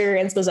management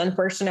experience was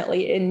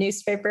unfortunately in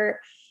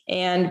newspaper.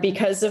 And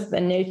because of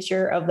the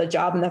nature of the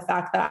job and the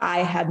fact that I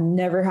had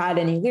never had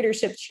any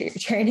leadership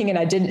training, and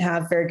I didn't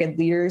have very good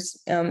leaders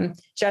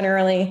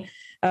generally,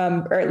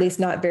 or at least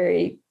not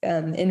very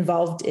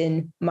involved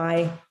in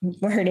my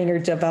learning or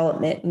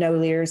development, no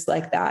leaders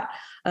like that.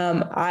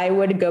 I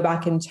would go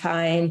back in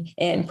time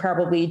and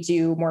probably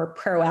do more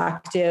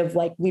proactive,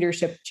 like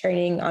leadership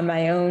training on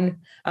my own.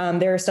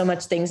 There are so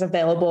much things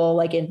available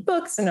like in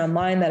books and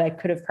online that I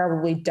could have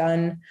probably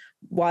done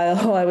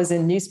while I was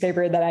in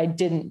newspaper that I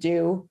didn't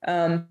do.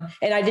 And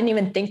I didn't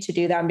even think to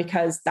do that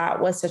because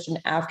that was such an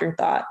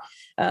afterthought.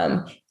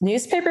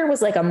 Newspaper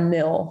was like a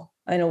mill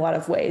in a lot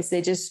of ways. They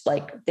just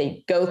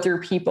they go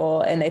through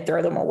people and they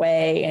throw them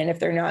away. And if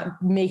they're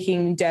not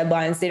making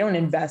deadlines, they don't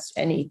invest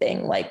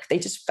anything. Like they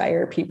just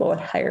fire people and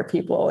hire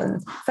people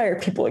and fire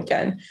people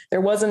again.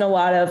 There wasn't a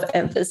lot of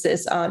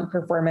emphasis on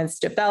performance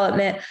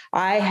development.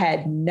 I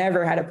had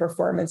never had a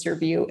performance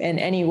review in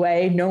any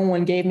way. No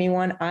one gave me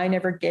one. I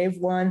never gave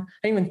one.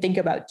 I didn't even think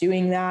about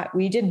doing that.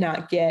 We did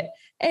not get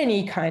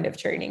any kind of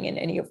training in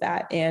any of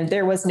that. And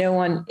there was no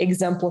one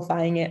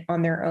exemplifying it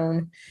on their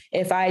own.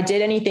 If I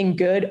did anything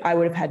good, I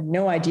would have had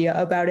no idea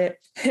about it.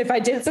 If I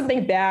did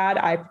something bad,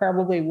 I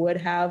probably would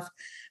have.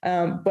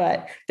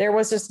 But there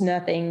was just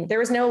nothing. There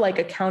was no like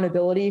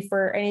accountability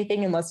for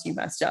anything unless you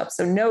messed up.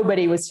 So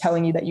nobody was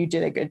telling you that you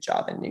did a good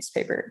job in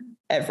newspaper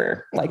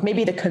ever. Like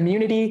maybe the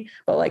community,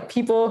 but like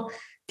people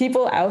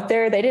out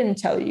there, they didn't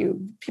tell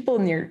you. People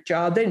in your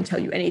job, they didn't tell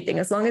you anything.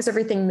 As long as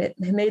everything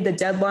made the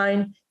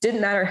deadline,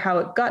 didn't matter how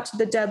it got to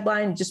the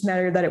deadline, it just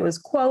mattered that it was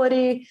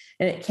quality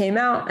and it came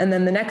out. And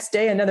then the next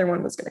day, another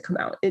one was going to come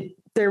out.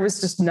 There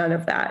was just none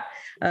of that.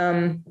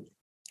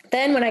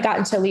 Then when I got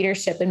into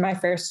leadership in my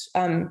first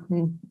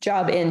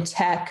job in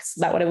tech, so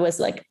that what it was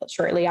like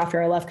shortly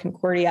after I left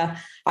Concordia,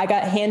 I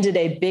got handed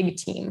a big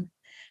team.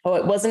 Oh,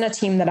 it wasn't a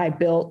team that I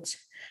built.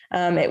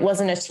 It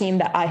wasn't a team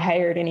that I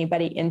hired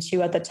anybody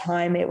into at the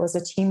time. It was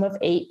a team of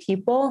 8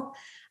 people.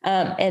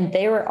 And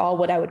they were all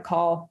what I would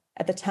call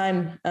at the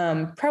time,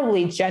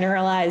 probably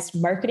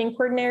generalized marketing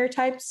coordinator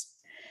types.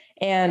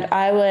 And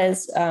I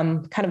was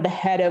kind of the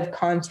head of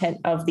content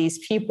of these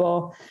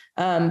people.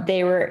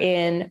 They were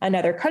in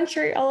another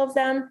country, all of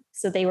them.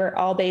 So they were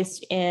all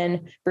based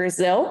in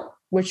Brazil,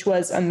 which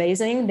was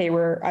amazing. They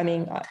were,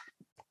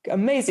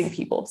 amazing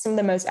people, some of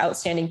the most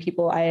outstanding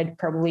people I had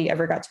probably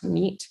ever got to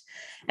meet.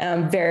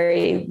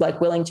 Very like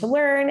willing to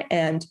learn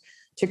and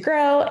to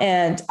grow.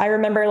 And I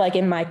remember like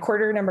in my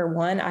quarter number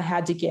 1, I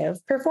had to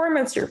give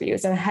performance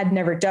reviews and I had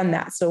never done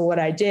that. So what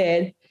I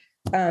did,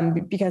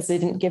 because they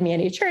didn't give me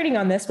any training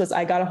on this, was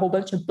I got a whole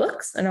bunch of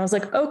books and I was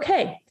like,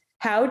 okay,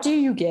 how do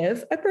you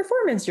give a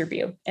performance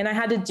review? And I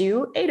had to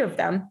do 8 of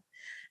them.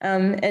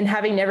 And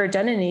having never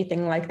done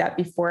anything like that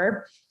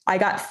before, I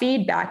got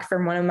feedback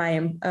from one of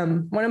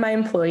my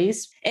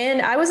employees.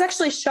 And I was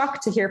actually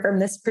shocked to hear from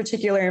this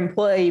particular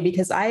employee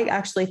because I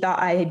actually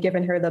thought I had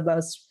given her the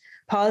most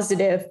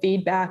positive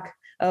feedback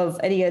of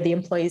any of the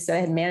employees that I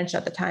had managed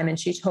at the time. And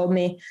she told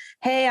me,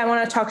 hey, I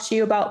want to talk to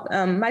you about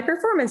my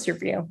performance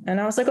review. And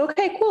I was like,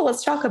 okay, cool,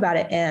 let's talk about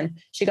it. And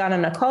she got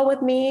on a call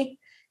with me.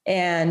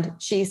 And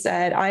she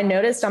said, I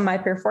noticed on my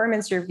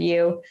performance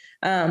review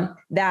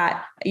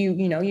that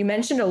you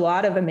mentioned a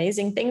lot of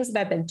amazing things that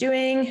I've been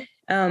doing.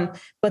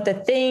 But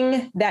the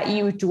thing that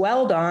you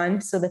dwelled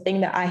on, so the thing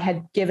that I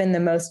had given the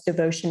most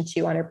devotion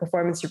to on her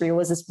performance review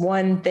was this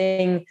one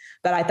thing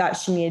that I thought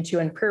she needed to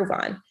improve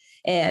on.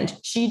 And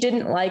she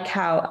didn't like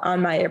how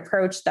on my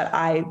approach that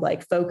I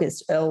like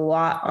focused a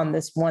lot on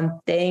this one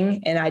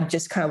thing. And I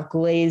just kind of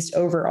glazed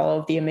over all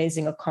of the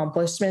amazing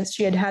accomplishments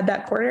she had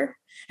that quarter.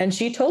 And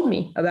she told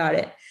me about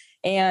it.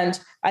 And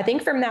I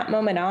think from that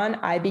moment on,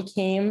 I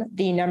became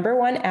the number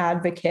 1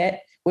 advocate,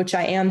 which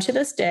I am to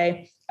this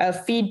day,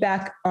 of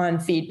feedback on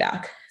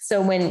feedback.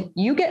 So when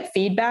you get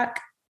feedback,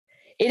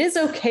 it is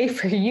okay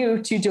for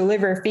you to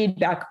deliver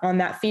feedback on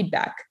that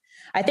feedback.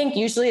 I think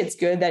usually it's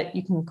good that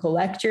you can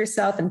collect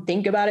yourself and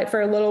think about it for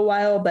a little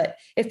while. But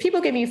if people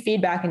give you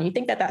feedback and you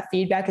think that that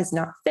feedback is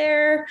not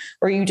fair,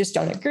 or you just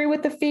don't agree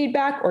with the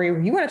feedback, or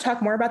you want to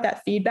talk more about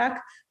that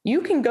feedback,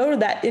 you can go to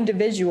that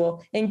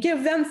individual and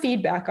give them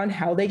feedback on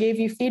how they gave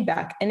you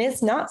feedback. And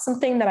it's not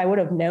something that I would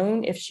have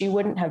known if she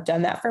wouldn't have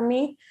done that for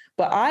me.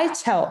 But I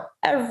tell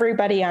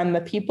everybody I'm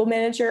the people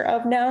manager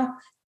of now,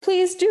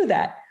 please do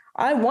that.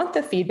 I want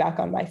the feedback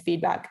on my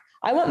feedback.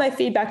 I want my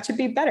feedback to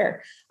be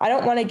better. I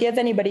don't want to give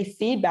anybody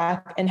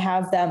feedback and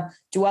have them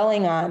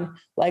dwelling on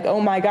like,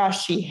 oh my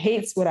gosh, she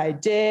hates what I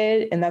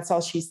did. And that's all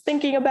she's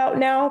thinking about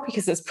now,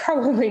 because it's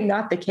probably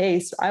not the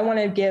case. I want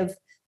to give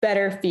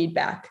better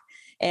feedback.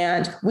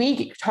 And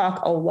we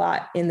talk a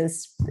lot in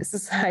this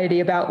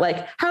society about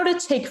like how to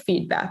take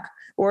feedback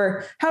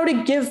or how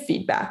to give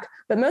feedback.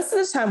 But most of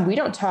the time we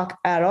don't talk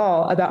at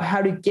all about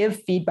how to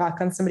give feedback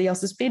on somebody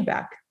else's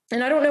feedback.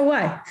 And I don't know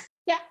why.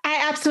 Yeah,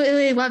 I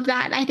absolutely love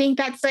that. I think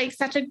that's like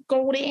such a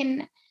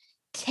golden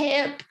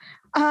tip.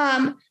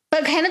 But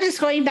kind of just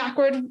going back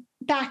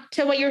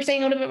to what you were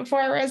saying a little bit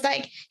before, where it's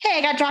like, hey,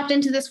 I got dropped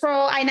into this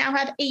role. I now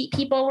have 8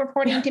 people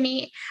reporting to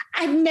me.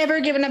 I've never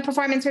given a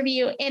performance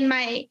review in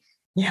my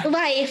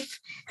life.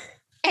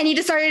 And you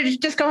just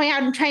started just going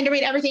out and trying to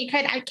read everything you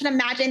could. I can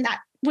imagine that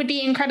would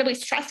be incredibly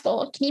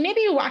stressful. Can you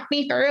maybe walk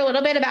me through a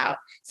little bit about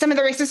some of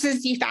the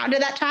resources you found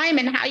at that time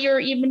and how you're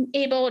even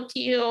able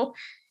to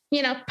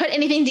put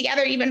anything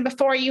together even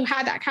before you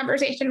had that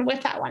conversation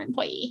with that one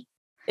employee?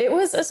 It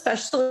was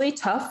especially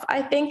tough,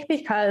 I think,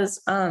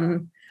 because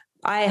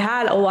I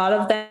had a lot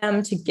of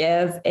them to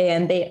give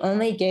and they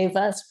only gave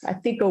us, I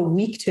think, a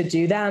week to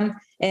do them.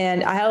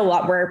 And I had a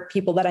lot more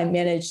people that I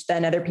managed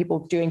than other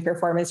people doing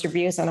performance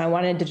reviews. And I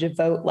wanted to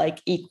devote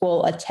like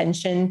equal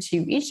attention to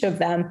each of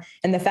them.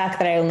 And the fact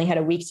that I only had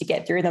a week to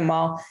get through them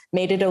all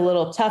made it a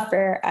little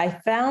tougher. I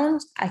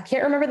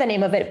can't remember the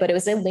name of it, but it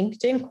was a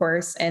LinkedIn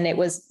course. And it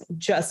was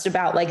just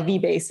about like the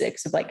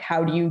basics of like,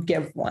 how do you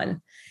give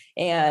one?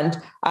 And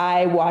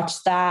I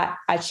watched that.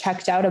 I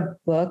checked out a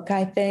book,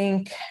 I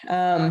think.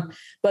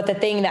 But the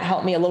thing that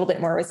helped me a little bit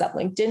more was that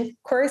LinkedIn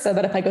course. I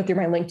bet if I go through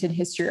my LinkedIn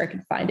history, I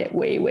can find it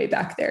way, way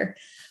back there.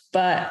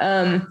 But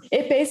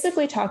it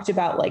basically talked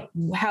about like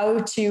how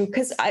to,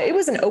 because it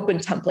was an open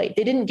template.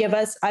 They didn't give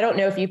us, I don't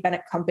know if you've been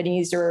at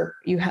companies or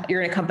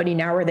you're in a company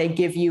now where they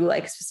give you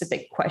like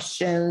specific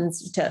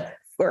questions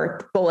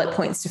or bullet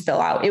points to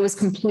fill out. It was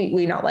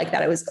completely not like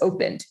that. It was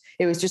opened.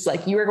 It was just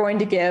like, you are going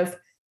to give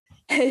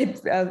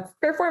a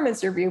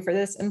performance review for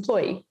this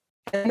employee.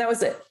 And that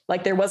was it.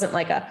 Like there wasn't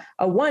like a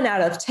 1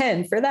 out of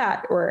 10 for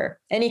that or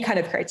any kind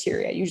of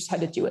criteria. You just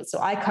had to do it. So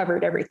I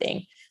covered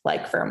everything,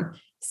 like from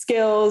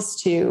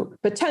skills to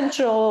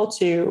potential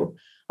to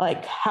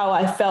like how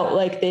I felt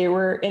like they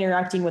were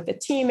interacting with the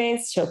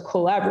teammates to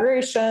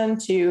collaboration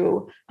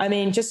to, I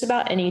mean, just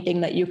about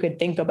anything that you could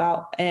think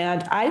about.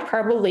 And I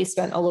probably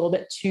spent a little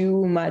bit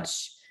too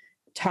much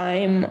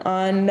time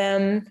on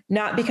them,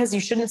 not because you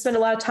shouldn't spend a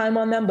lot of time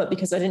on them, but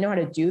because I didn't know how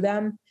to do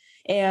them.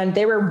 And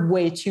they were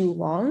way too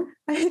long,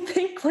 I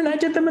think, when I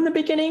did them in the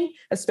beginning,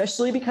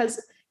 especially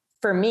because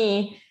for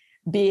me,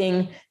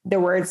 being the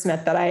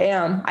wordsmith that I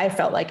am, I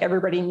felt like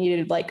everybody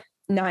needed like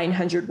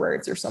 900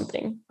 words or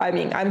something. I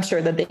mean, I'm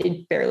sure that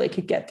they barely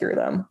could get through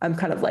them. I'm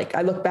kind of like,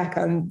 I look back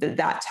on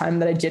that time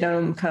that I did them,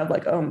 I'm kind of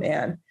like, oh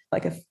man,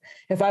 like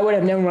if I would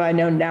have known what I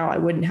know now, I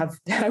would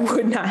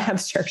not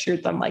have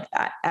structured them like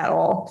that at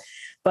all.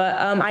 But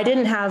I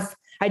did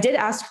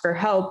ask for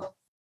help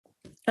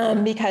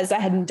because I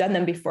hadn't done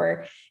them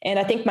before. And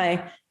I think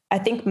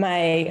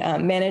my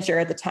manager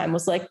at the time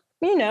was like,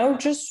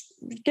 just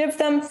give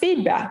them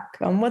feedback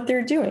on what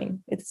they're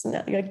doing. It's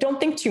not, like, don't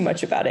think too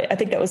much about it. I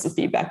think that was the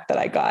feedback that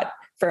I got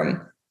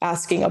from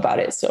asking about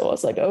it. So I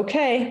was like,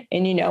 okay.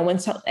 And, when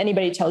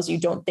anybody tells you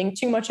don't think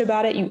too much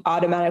about it, you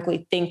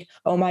automatically think,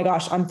 oh my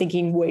gosh, I'm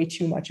thinking way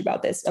too much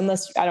about this.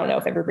 Unless, I don't know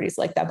if everybody's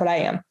like that, but I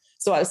am.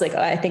 So I was like,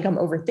 I think I'm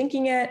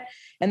overthinking it.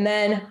 And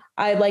then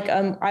I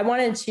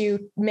wanted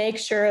to make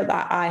sure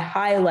that I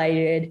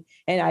highlighted,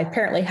 and I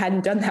apparently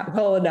hadn't done that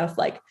well enough,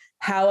 like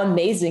how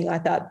amazing I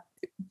thought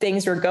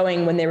things were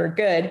going when they were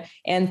good.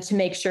 And to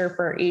make sure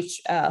for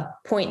each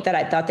point that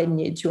I thought they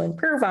needed to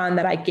improve on,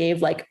 that I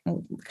gave like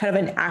kind of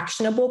an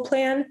actionable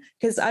plan,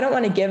 because I don't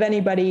want to give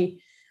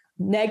anybody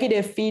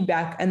negative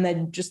feedback and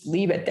then just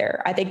leave it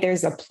there. I think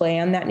there's a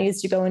plan that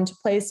needs to go into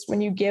place when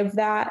you give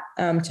that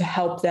to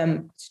help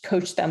them,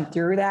 coach them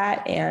through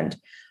that. And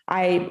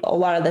a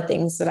lot of the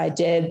things that I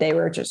did, they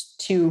were just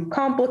too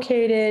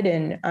complicated.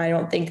 And I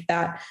don't think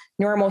that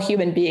normal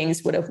human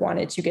beings would have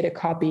wanted to get a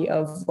copy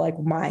of like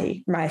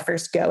my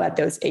first go at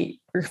those 8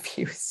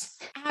 reviews.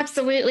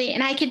 Absolutely.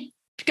 And I could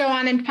go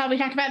on and probably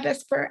talk about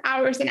this for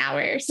hours and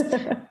hours.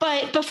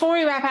 But before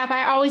we wrap up,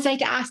 I always like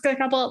to ask a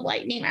couple of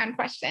lightning round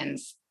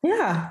questions.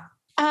 Yeah.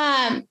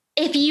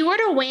 If you were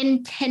to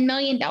win $10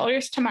 million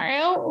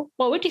tomorrow,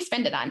 what would you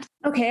spend it on?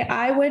 Okay,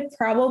 I would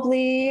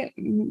probably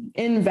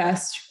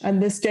invest in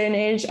this day and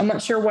age. I'm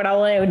not sure what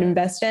all I would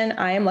invest in.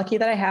 I am lucky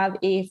that I have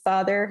a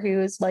father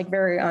who's like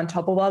very on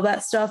top of all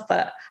that stuff,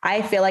 but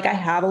I feel like I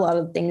have a lot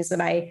of things that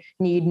I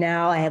need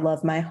now. I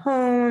love my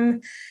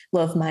home,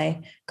 love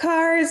my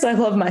cars, I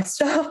love my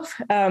stuff.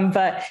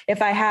 But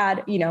if I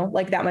had,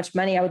 like that much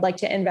money, I would like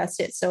to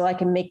invest it so I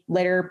can make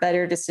later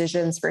better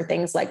decisions for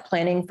things like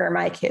planning for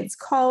my kids'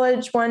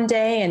 college one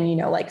day and,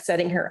 like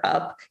setting her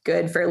up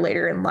good for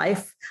later in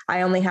life.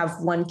 I only have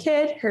one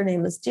kid. Her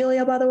name is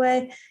Delia, by the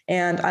way.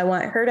 And I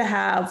want her to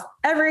have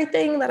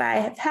everything that I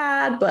have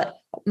had, but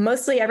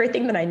mostly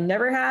everything that I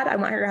never had. I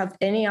want her to have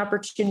any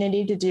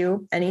opportunity to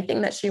do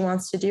anything that she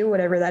wants to do,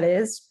 whatever that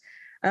is.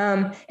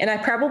 And I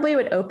probably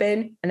would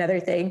open another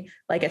thing,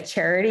 like a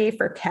charity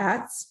for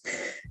cats.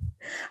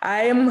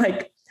 I'm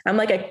like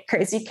a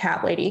crazy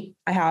cat lady.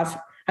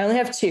 I only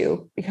have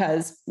 2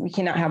 because we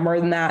cannot have more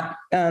than that.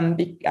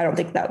 I don't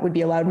think that would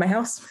be allowed in my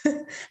house.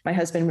 My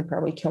husband would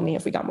probably kill me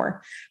if we got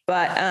more,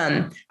 but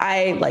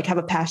I like have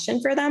a passion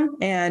for them,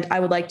 and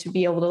I would like to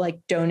be able to like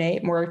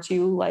donate more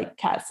to like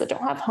cats that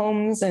don't have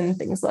homes and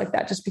things like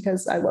that, just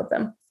because I love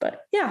them.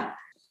 But yeah.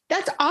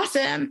 That's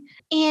awesome.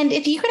 And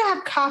if you could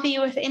have coffee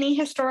with any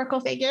historical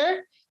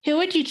figure, who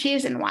would you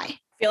choose and why? I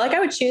feel like I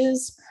would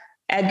choose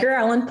Edgar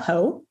Allan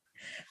Poe,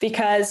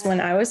 because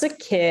when I was a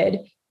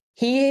kid,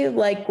 he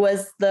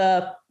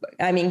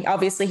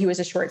obviously he was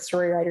a short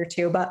story writer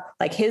too, but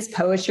like his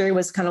poetry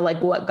was kind of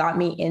like what got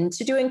me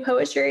into doing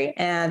poetry.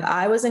 And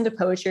I was into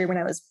poetry when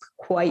I was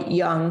quite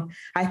young.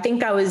 I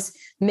think I was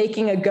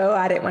making a go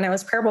at it when I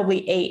was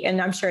probably 8,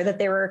 and I'm sure that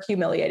they were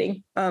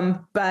humiliating.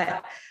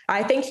 But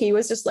I think he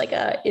was just like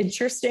a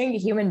interesting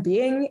human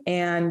being.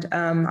 And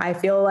I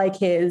feel like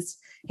his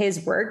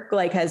work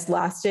like has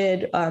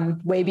lasted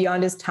way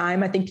beyond his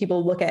time. I think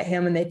people look at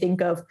him and they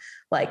think of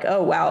like,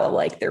 oh, wow,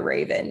 like The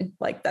Raven,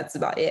 like that's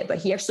about it. But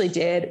he actually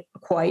did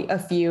quite a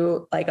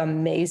few like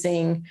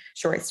amazing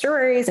short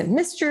stories and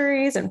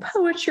mysteries and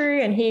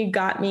poetry. And he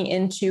got me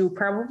into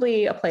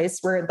probably a place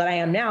that I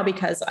am now,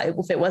 because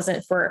if it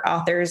wasn't for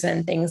authors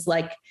and things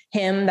like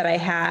him that I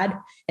had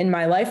in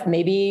my life,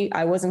 maybe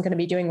I wasn't going to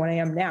be doing what I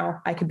am now.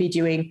 I could be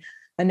doing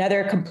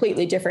another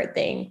completely different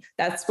thing.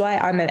 That's why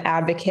I'm an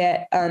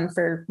advocate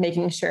for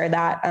making sure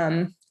that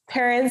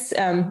parents,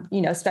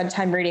 spend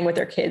time reading with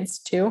their kids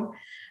too.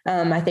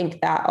 I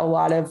think that a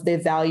lot of the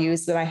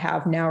values that I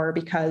have now are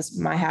because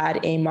I had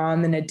a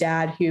mom and a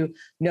dad who,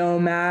 no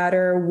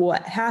matter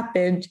what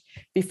happened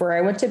before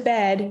I went to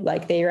bed,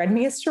 like they read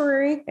me a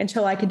story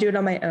until I could do it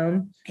on my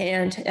own.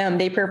 And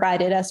they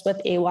provided us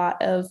with a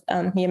lot of,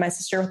 me and my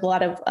sister, with a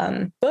lot of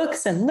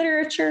books and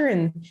literature.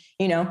 And,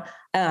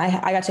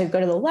 I got to go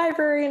to the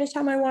library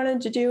anytime I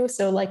wanted to do.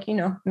 So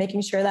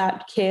making sure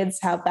that kids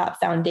have that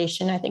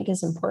foundation, I think,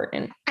 is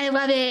important. I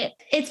love it.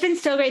 It's been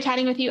so great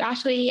chatting with you,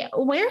 Ashley.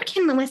 Where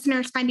can the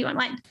listeners find you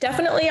online?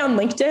 Definitely on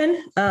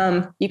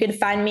LinkedIn. You can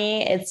find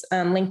me. It's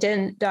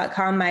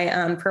linkedin.com.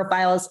 My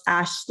profile is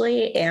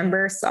Ashley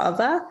Amber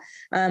Sava.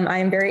 I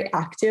am very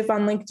active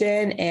on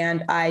LinkedIn,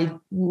 and I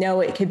know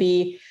it could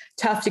be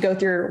tough to go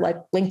through like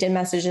LinkedIn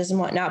messages and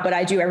whatnot, but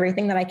I do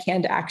everything that I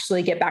can to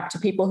actually get back to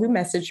people who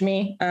message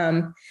me.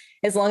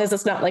 As long as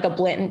it's not like a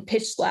blatant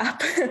pitch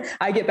slap,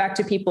 I get back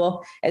to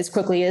people as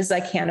quickly as I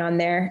can on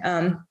there.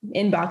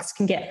 Inbox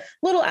can get a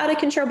little out of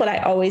control, but I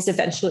always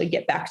eventually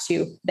get back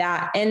to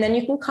that. And then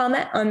you can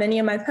comment on many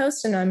of my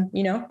posts, and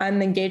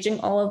I'm engaging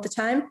all of the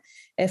time.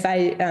 If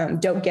I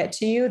don't get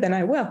to you, then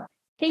I will.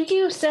 Thank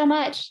you so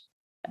much.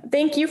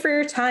 Thank you for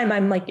your time.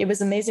 It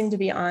was amazing to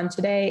be on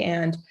today,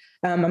 and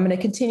I'm going to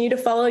continue to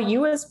follow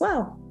you as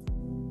well.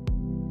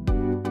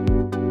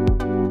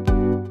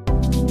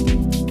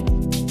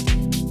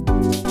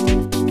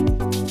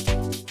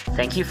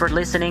 Thank you for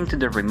listening to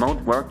the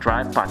Remote Work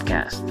Drive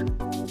podcast.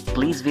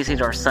 Please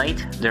visit our site,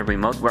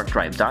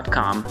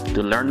 thereremoteworkdrive.com,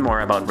 to learn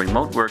more about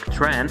remote work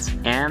trends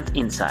and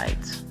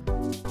insights.